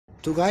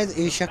तो guys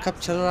Asia cup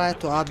चल रहा है,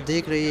 तो आप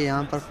देख रहे हैं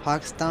यहाँ पर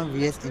Pakistan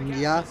VS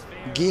India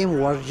game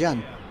version.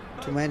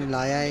 तो मैंने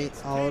लाया है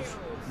और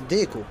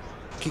देखो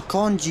कि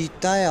कौन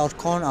जीतता है और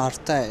कौन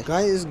हारता है।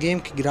 गाइस इस गेम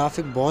की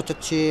ग्राफिक बहुत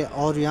अच्छे है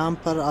और यहाँ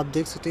पर आप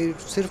देख सकते हैं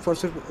सिर्फ और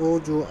सिर्फ वो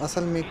जो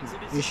असल में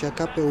एशिया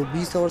कप है वो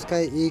 20 आवर्स का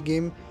है। ये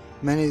गेम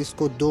मैंने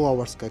इसको 2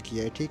 आवर्स का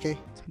किया है, ठीक है।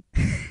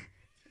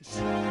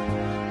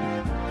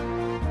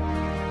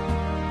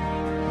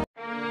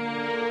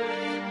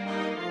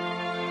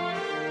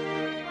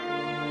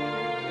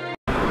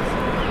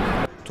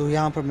 तो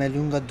यहाँ पर मैं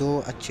लूंगा 2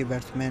 अच्छे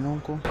बैट्समैनों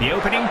को। The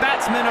opening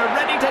batsmen are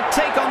ready to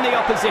take on the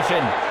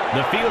opposition.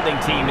 The fielding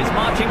team is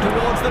marching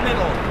towards the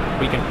middle.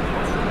 We can.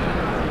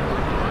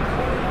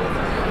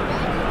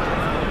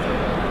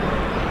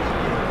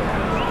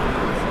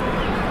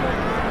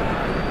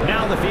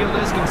 Now the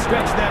fielders can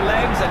stretch their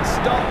legs and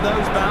stop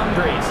those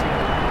boundaries.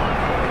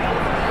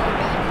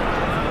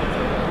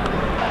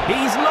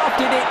 He's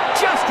lofted it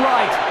just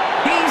right.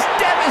 He's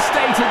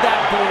devastated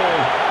that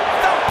ball.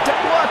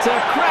 What a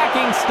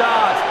cracking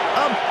start!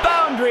 A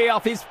boundary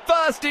off his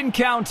first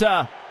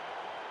encounter.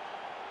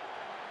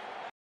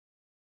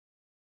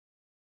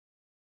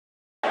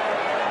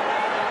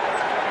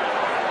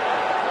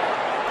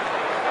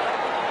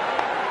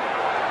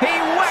 He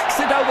whacks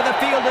it over the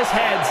fielders'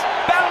 heads.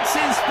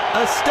 Bounces.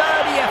 A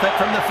sturdy effort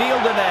from the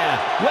fielder there.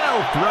 Well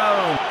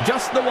thrown.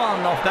 Just the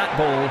one off that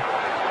ball.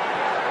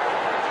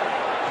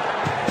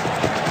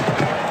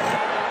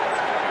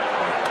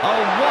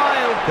 Oh,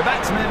 wild! The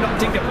batsman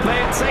opting to play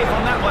it safe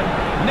on that one.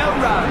 No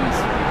runs.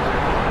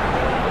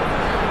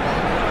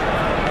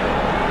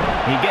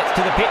 He gets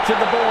to the pitch of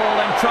the ball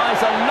and tries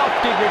a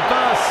lofty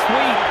reverse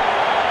sweep.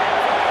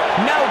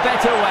 No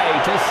better way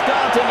to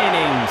start an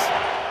innings.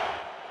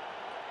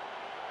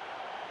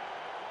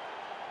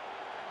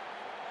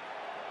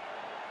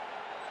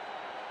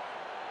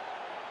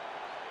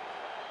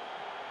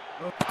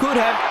 Could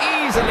have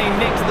easily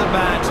nicked the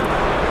bat.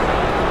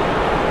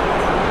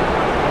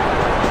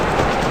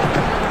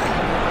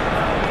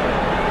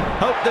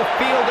 Hope the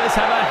fielders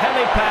have a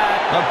helipad.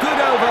 A good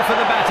over for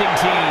the batting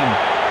team.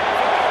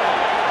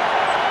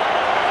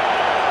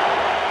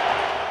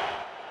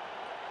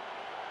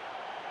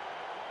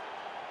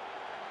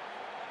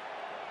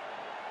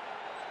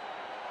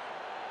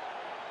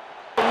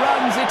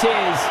 Runs it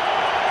is.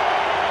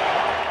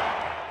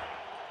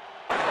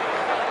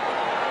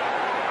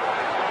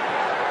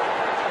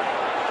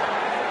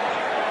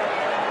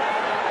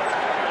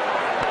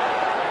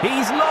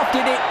 He's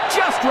lofted it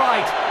just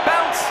right.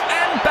 Bounce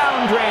and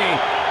boundary.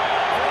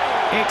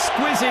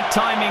 Exquisite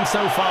timing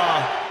so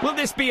far. Will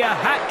this be a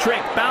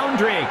hat-trick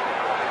boundary?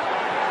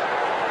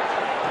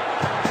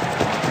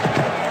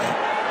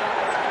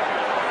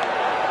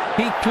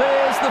 He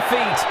clears the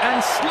feet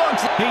and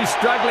slogs it. He's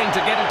struggling to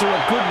get into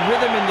a good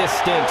rhythm in this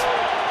stint.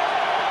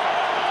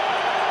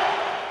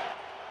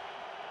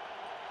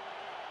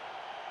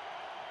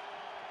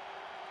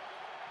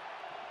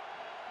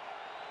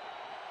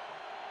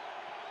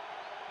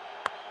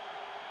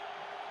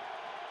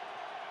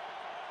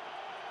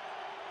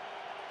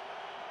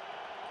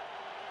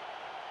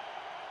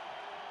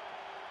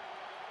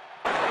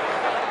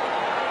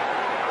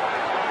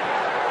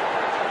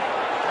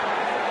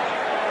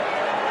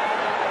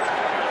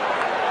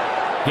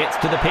 Gets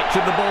to the pitch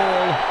of the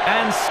ball,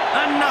 and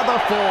another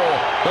 4.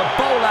 The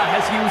bowler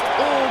has used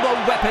all the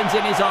weapons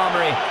in his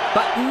armoury,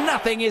 but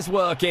nothing is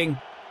working.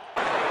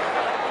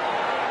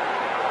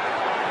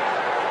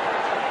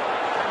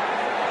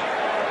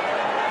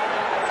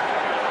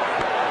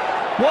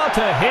 What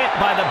a hit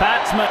by the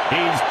batsman.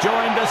 He's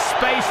joined the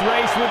space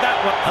race with that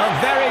one. A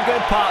very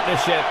good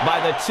partnership by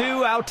the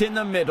two out in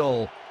the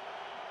middle.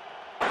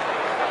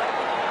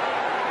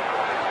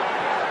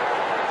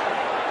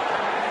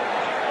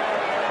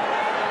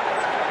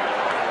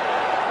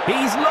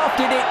 He's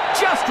lofted it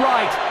just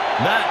right.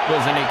 That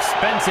was an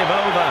expensive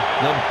over.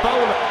 The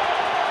bowler...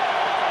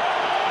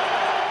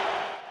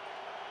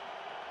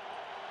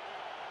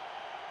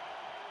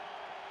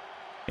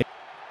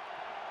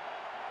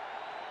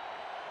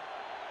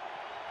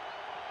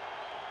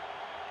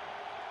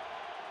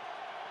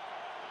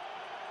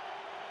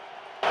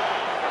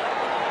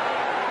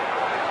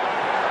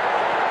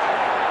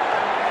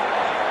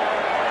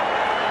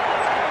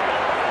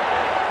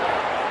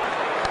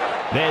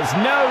 There's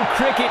no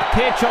cricket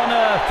pitch on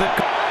earth that...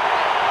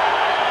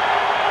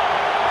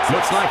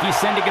 Looks like he's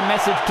sending a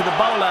message to the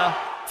bowler.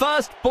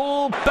 First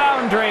ball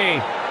boundary.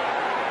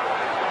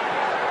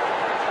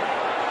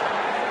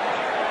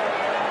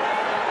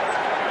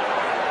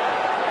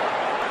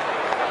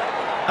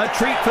 A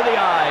treat for the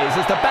eyes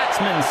as the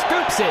batsman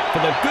scoops it for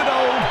the good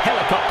old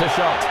helicopter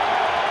shot.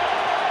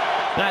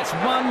 That's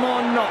one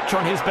more notch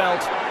on his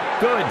belt.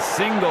 Good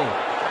single.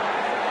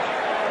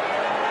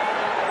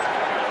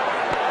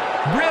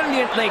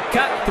 Brilliantly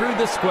cut through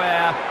the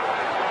square.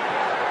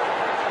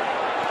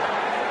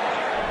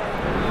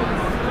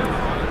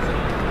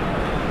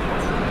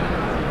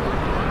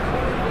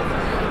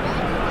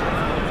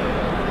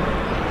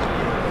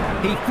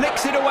 He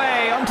flicks it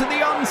away onto the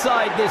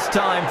onside this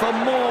time for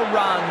more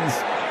runs.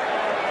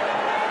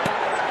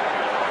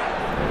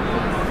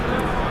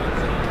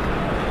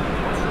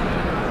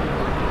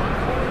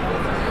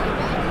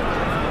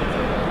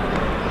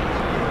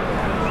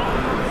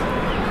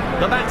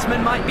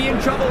 batsman might be in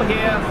trouble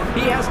here.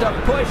 He has to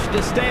push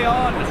to stay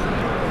on.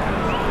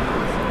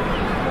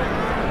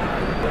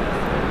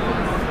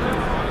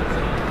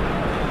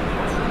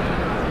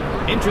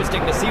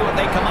 Interesting to see what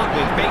they come up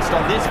with based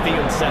on this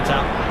field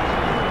setup.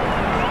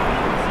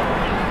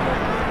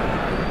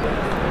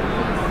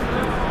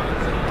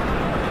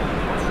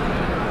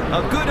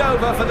 A good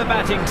over for the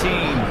batting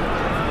team.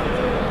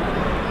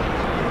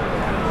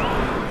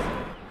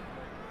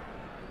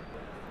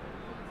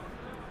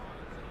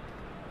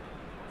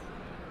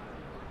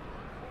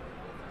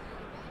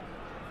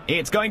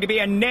 It's going to be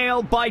a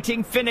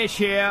nail-biting finish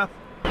here.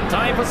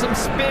 Time for some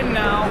spin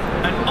now.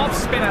 An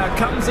off-spinner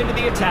comes into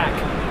the attack.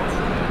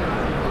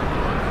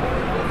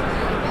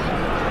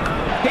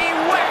 He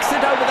whacks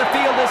it over the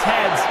fielders'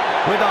 heads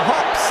with a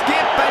hop,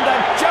 skip and a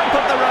jump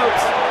of the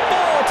ropes.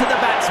 4 to the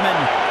batsman.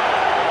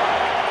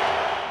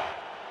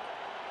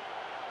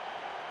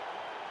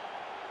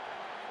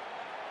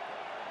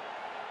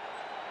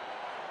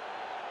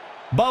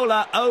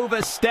 Bowler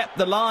overstepped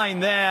the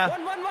line there.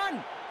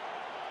 1-1-1.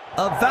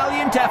 A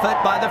valiant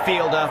effort by the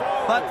fielder,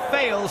 but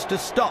fails to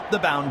stop the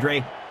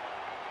boundary.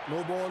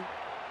 No ball.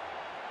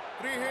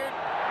 3 hit.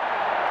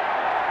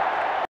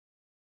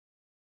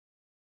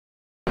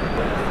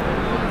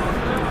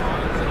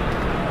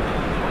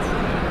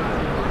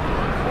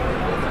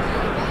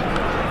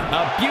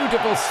 A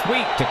beautiful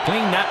sweep to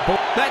clean that ball.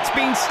 That's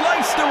been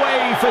sliced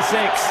away for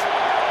 6.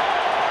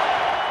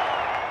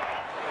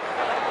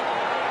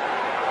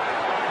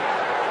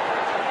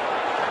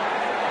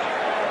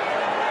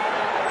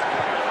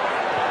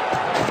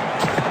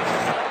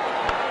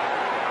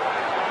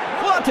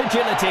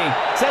 Agility,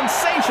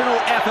 sensational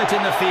effort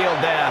in the field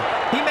there.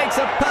 He makes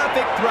a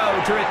perfect throw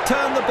to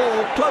return the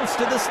ball close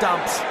to the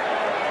stumps.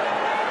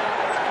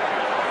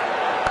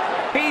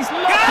 He's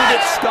lofted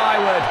it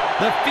skyward.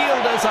 The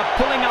fielders are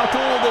pulling out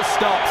all the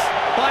stops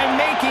by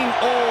making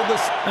all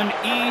this an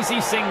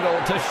easy single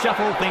to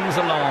shuffle things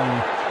along.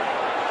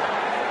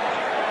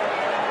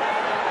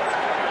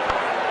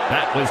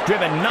 That was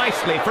driven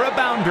nicely for a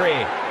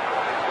boundary.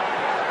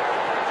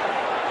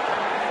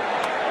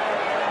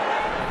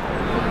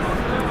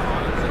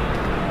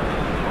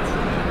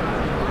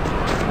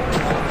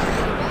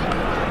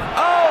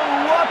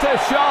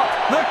 Shot,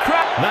 the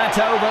crack. That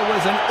over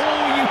was an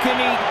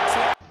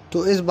all-you-can-eat.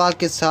 तो इस बाल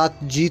के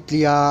साथ जीत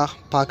लिया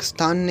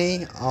पाकिस्तान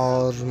ने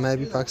और मैं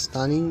भी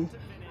पाकिस्तानी हूँ।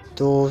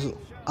 तो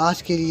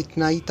आज के लिए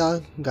इतना ही था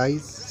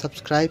गाइस।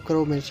 सब्सक्राइब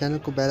करो मेरे चैनल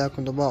को, बेल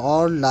आइकन दबाओ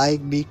और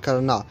लाइक भी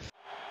करना।